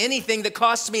my God anything that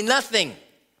costs me nothing.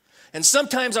 And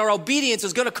sometimes our obedience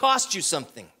is going to cost you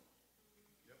something.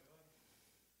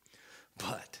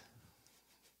 But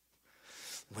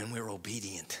when we're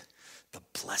obedient, the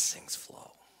blessings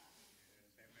flow.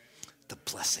 The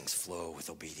blessings flow with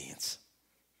obedience.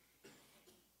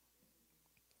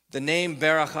 The name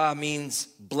Berakah means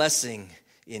blessing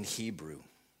in Hebrew.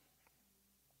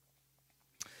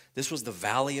 This was the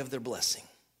valley of their blessing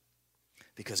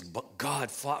because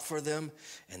God fought for them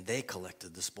and they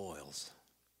collected the spoils.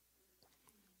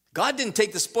 God didn't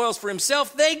take the spoils for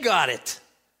himself, they got it.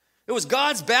 It was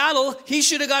God's battle. He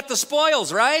should have got the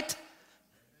spoils, right?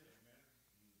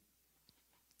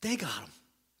 They got them.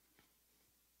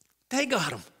 They got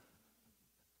them.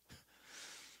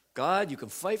 God, you can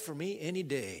fight for me any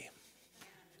day.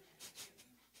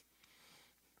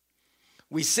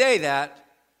 We say that,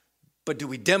 but do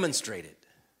we demonstrate it?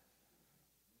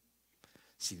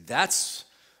 See, that's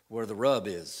where the rub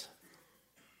is.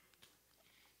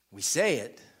 We say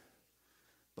it,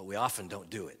 but we often don't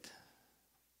do it.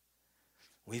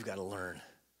 We've got to learn,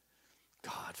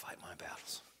 God, fight my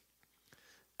battles.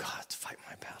 God, fight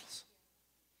my battles.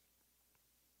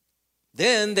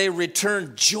 Then they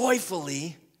returned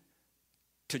joyfully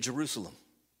to Jerusalem.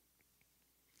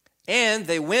 And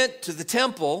they went to the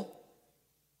temple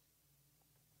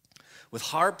with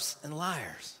harps and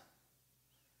lyres.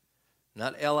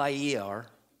 Not L-I-E-R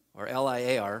or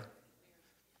L-I-A-R.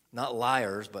 Not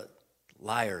liars, but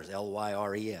lyres,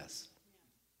 L-Y-R-E-S.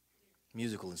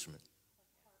 Musical instrument.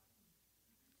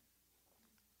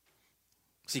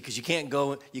 See, because you can't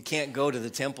go to the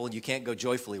temple and you can't go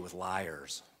joyfully with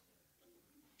lyres.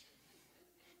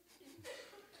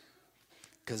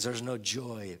 Because there's no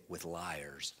joy with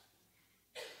liars.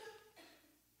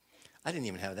 I didn't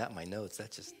even have that in my notes.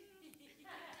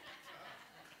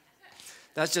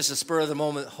 That's just a spur of the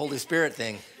moment Holy Spirit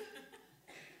thing.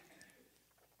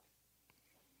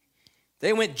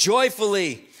 They went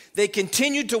joyfully. They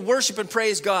continued to worship and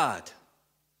praise God.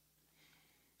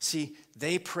 See,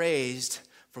 they praised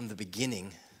from the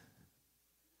beginning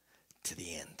to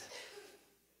the end.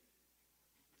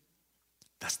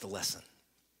 That's the lesson.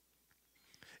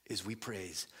 Is we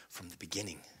praise from the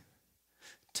beginning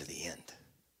to the end.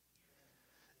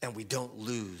 And we don't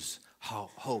lose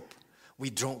hope. We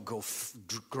don't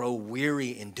grow weary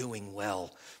in doing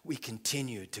well. We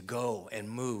continue to go and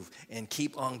move and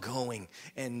keep on going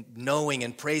and knowing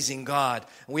and praising God.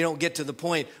 And we don't get to the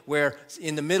point where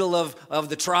in the middle of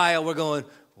the trial we're going,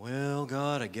 well,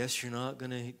 God, I guess you're not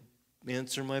going to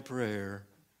answer my prayer.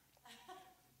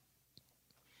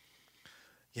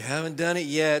 You haven't done it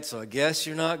yet, so I guess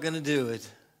you're not going to do it.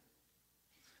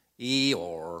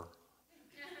 Eeyore.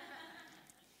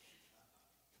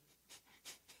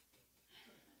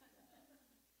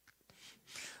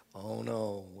 Oh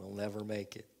no, we'll never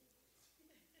make it.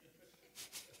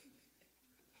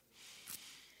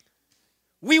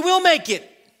 We will make it.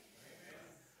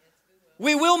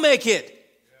 We will make it.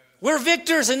 We're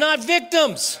victors and not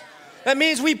victims. That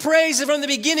means we praise from the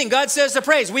beginning. God says to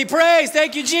praise. We praise.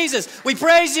 Thank you, Jesus. We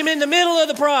praise him in the middle of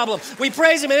the problem. We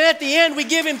praise him, and at the end, we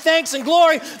give him thanks and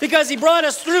glory because he brought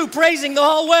us through praising the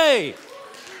whole way.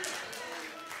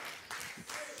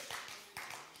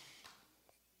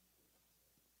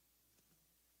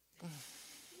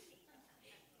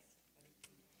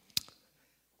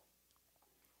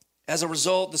 As a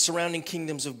result, the surrounding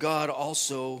kingdoms of God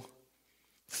also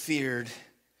feared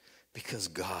because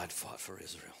God fought for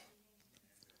Israel.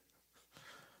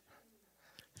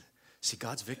 See,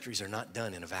 God's victories are not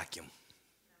done in a vacuum.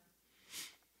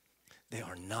 They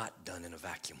are not done in a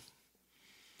vacuum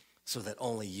so that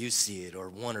only you see it or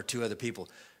one or two other people.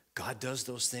 God does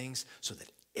those things so that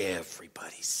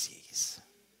everybody sees.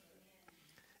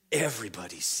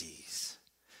 Everybody sees.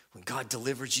 When God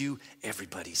delivers you,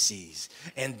 everybody sees.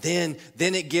 And then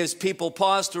it gives people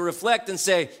pause to reflect and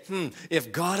say,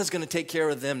 if God is going to take care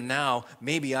of them now,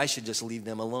 maybe I should just leave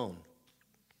them alone.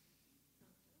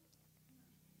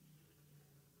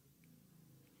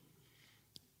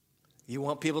 You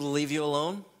want people to leave you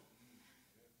alone?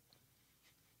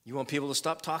 You want people to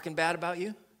stop talking bad about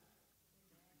you?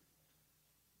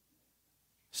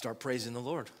 Start praising the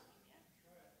Lord.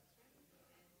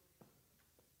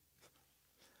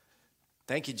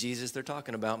 Thank you, Jesus. They're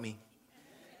talking about me.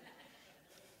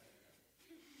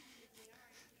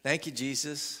 Thank you,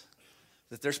 Jesus,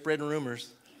 that they're spreading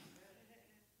rumors.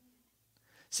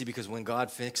 See, because when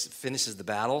God finishes the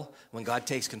battle, when God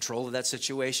takes control of that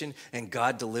situation, and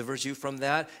God delivers you from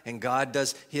that, and God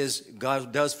does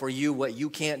for you what you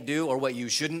can't do or what you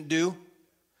shouldn't do,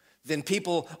 then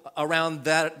people around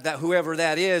that whoever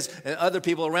that is and other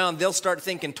people around, they'll start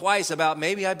thinking twice about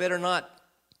maybe I better not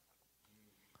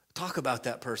talk about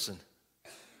that person.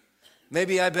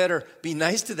 Maybe I better be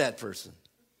nice to that person.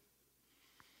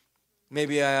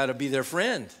 Maybe I ought to be their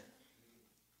friend.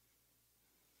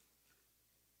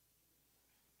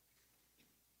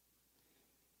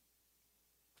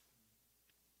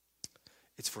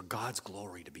 It's for God's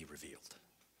glory to be revealed.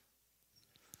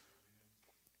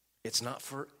 It's not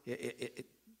for,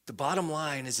 the bottom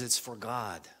line is it's for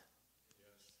God.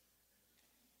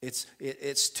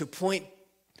 It's to point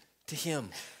to Him.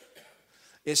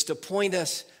 It's to point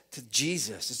us to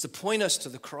Jesus. It's to point us to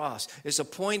the cross. It's to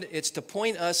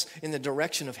point us in the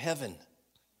direction of heaven.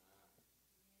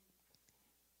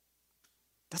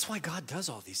 That's why God does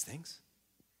all these things.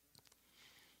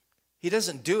 He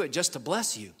doesn't do it just to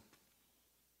bless you.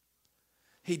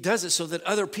 He does it so that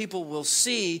other people will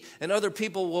see and other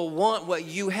people will want what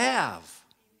you have.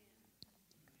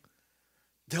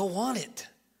 They'll want it.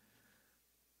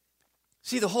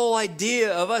 See, the whole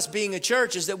idea of us being a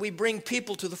church is that we bring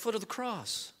people to the foot of the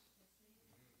cross.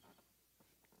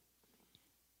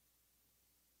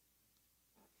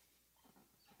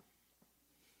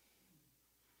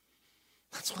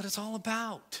 That's what it's all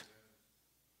about.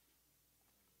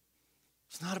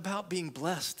 It's not about being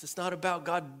blessed. It's not about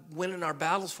God winning our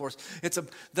battles for us.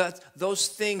 Those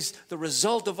things, the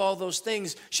result of all those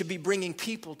things should be bringing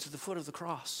people to the foot of the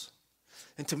cross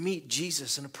and to meet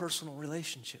Jesus in a personal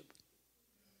relationship.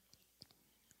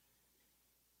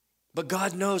 But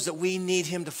God knows that we need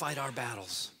Him to fight our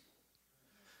battles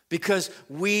because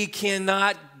we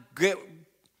cannot get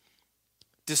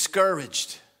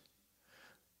discouraged.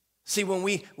 See, when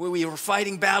we are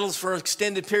fighting battles for an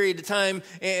extended period of time,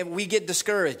 and we get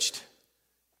discouraged.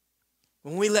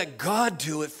 When we let God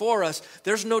do it for us,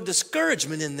 there's no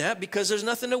discouragement in that because there's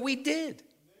nothing that we did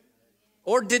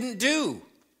or didn't do.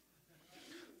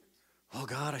 Oh,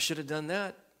 God, I should have done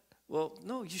that. Well,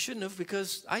 no, you shouldn't have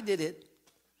because I did it.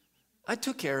 I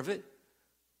took care of it.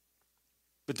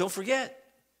 But don't forget,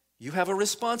 you have a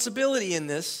responsibility in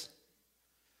this.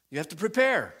 You have to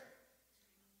prepare.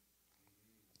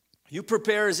 You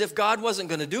prepare as if God wasn't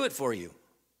going to do it for you.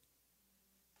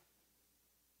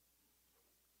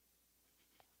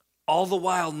 All the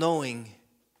while knowing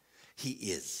He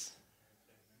is.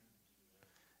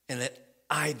 And that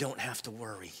I don't have to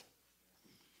worry.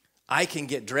 I can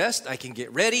get dressed, I can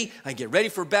get ready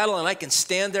for battle, and I can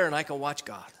stand there and I can watch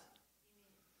God.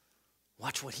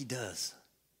 Watch what He does.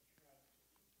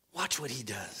 Watch what He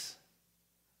does.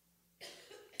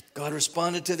 God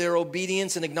responded to their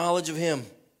obedience and acknowledge of Him.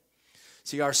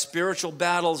 See, our spiritual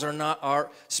battles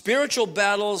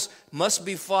must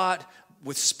be fought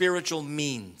with spiritual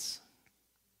means.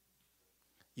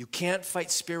 You can't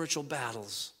fight spiritual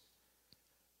battles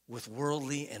with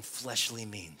worldly and fleshly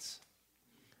means.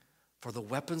 For the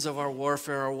weapons of our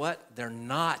warfare are what? They're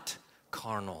not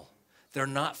carnal. They're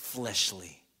not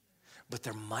fleshly. But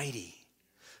they're mighty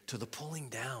to the pulling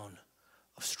down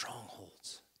of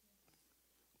strongholds.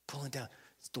 Pulling down.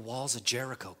 It's the walls of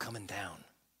Jericho coming down.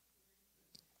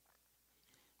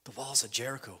 The walls of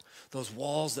Jericho, those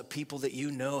walls that people that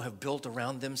you know have built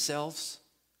around themselves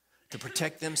to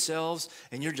protect themselves,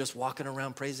 and you're just walking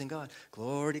around praising God.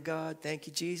 Glory to God, thank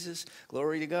you, Jesus.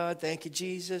 Glory to God, thank you,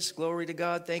 Jesus. Glory to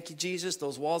God, thank you, Jesus.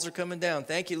 Those walls are coming down.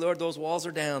 Thank you, Lord, those walls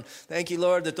are down. Thank you,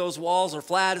 Lord, that those walls are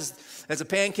flat as a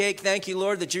pancake. Thank you,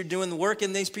 Lord, that you're doing the work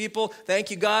in these people.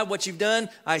 Thank you, God, what you've done.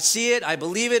 I see it, I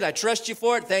believe it, I trust you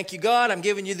for it. Thank you, God, I'm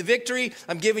giving you the victory.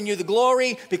 I'm giving you the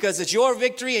glory because it's your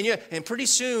victory. And pretty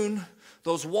soon,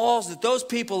 those walls that those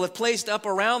people have placed up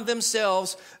around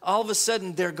themselves, all of a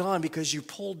sudden they're gone because you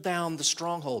pulled down the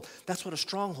stronghold. That's what a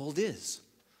stronghold is.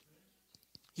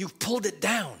 You've pulled it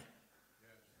down.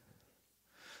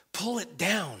 Pull it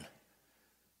down.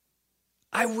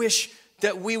 I wish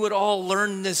that we would all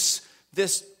learn this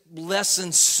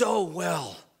lesson so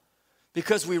well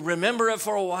because we remember it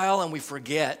for a while and we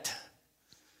forget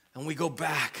and we go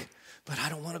back. But I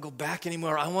don't want to go back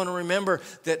anymore. I want to remember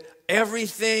that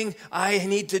everything I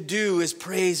need to do is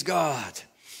praise God.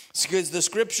 It's because the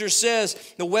scripture says,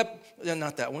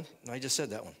 not that one. I just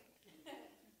said that one.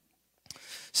 It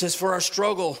says, for our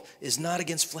struggle is not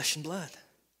against flesh and blood,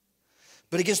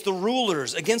 but against the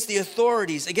rulers, against the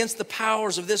authorities, against the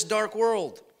powers of this dark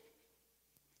world.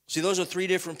 See, those are three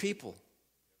different people.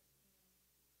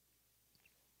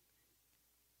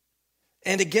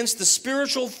 And against the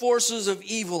spiritual forces of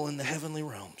evil in the heavenly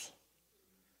realms.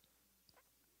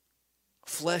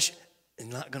 Flesh is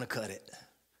not going to cut it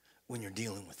when you're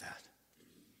dealing with that.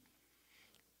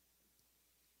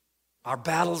 Our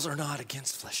battles are not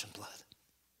against flesh and blood.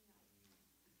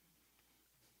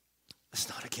 It's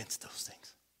not against those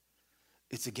things.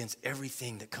 It's against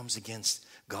everything that comes against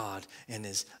God and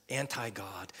is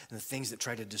anti-God and the things that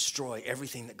try to destroy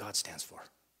everything that God stands for.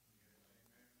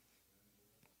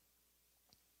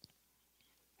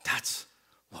 That's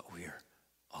what we're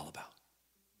all about.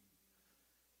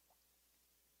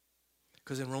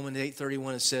 Because in Romans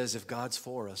 8:31 it says, if God's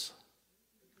for us,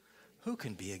 who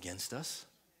can be against us?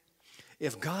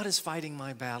 If God is fighting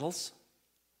my battles,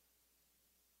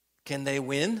 can they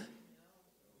win?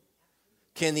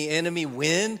 Can the enemy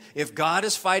win if God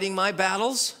is fighting my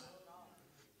battles?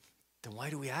 Then why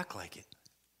do we act like it?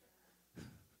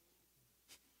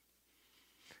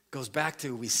 Goes back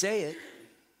to we say it,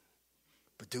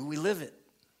 but do we live it?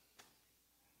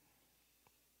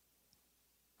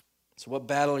 So what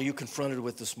battle are you confronted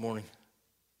with this morning?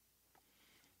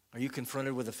 Are you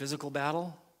confronted with a physical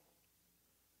battle?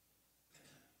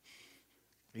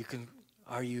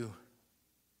 Are you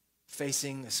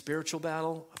facing a spiritual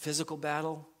battle, a physical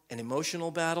battle, an emotional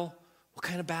battle? What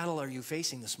kind of battle are you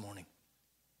facing this morning?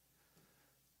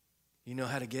 You know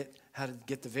how to get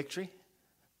the victory?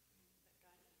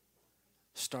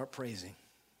 Start praising.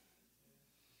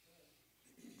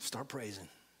 Start praising.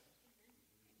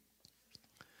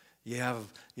 You have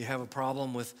a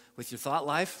problem with your thought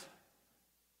life?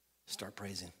 Start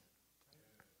praising.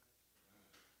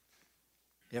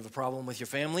 You have a problem with your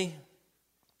family?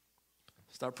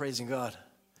 Start praising God.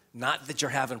 Not that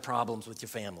you're having problems with your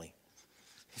family.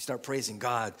 You start praising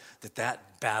God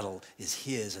that battle is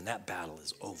His and that battle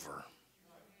is over.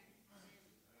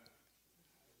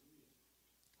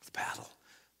 The battle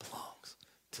belongs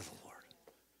to the Lord.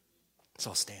 Let's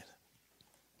all stand.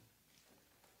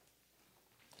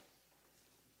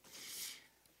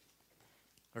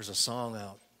 There's a song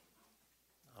out.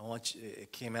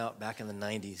 It came out back in the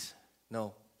 90s.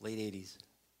 No, late 80s.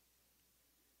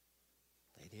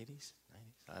 Late 80s?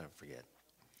 90s? I don't forget.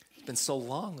 It's been so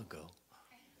long ago.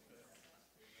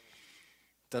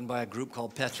 Done by a group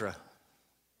called Petra.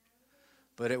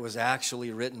 But it was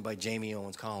actually written by Jamie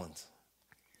Owens Collins.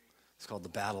 It's called The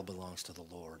Battle Belongs to the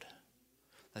Lord.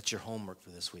 That's your homework for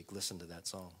this week. Listen to that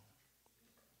song.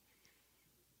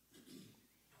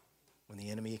 When the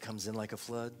enemy comes in like a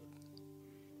flood,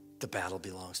 the battle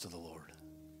belongs to the Lord.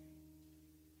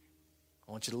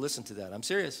 I want you to listen to that. I'm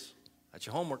serious. That's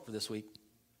your homework for this week.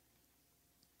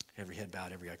 Every head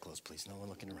bowed, every eye closed, please. No one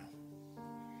looking around.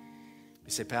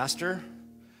 You say, Pastor,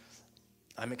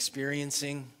 I have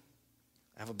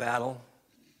a battle.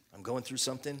 I'm going through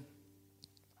something.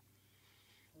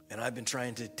 And I've been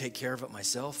trying to take care of it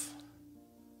myself.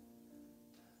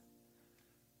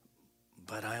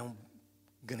 But I'm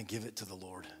going to give it to the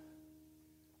Lord.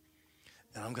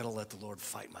 And I'm going to let the Lord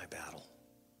fight my battle.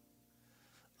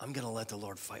 I'm going to let the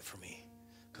Lord fight for me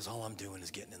because all I'm doing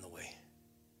is getting in the way.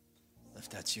 If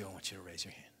that's you, I want you to raise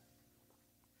your hand.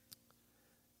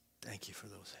 Thank you for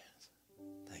those hands.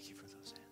 Thank you for those hands.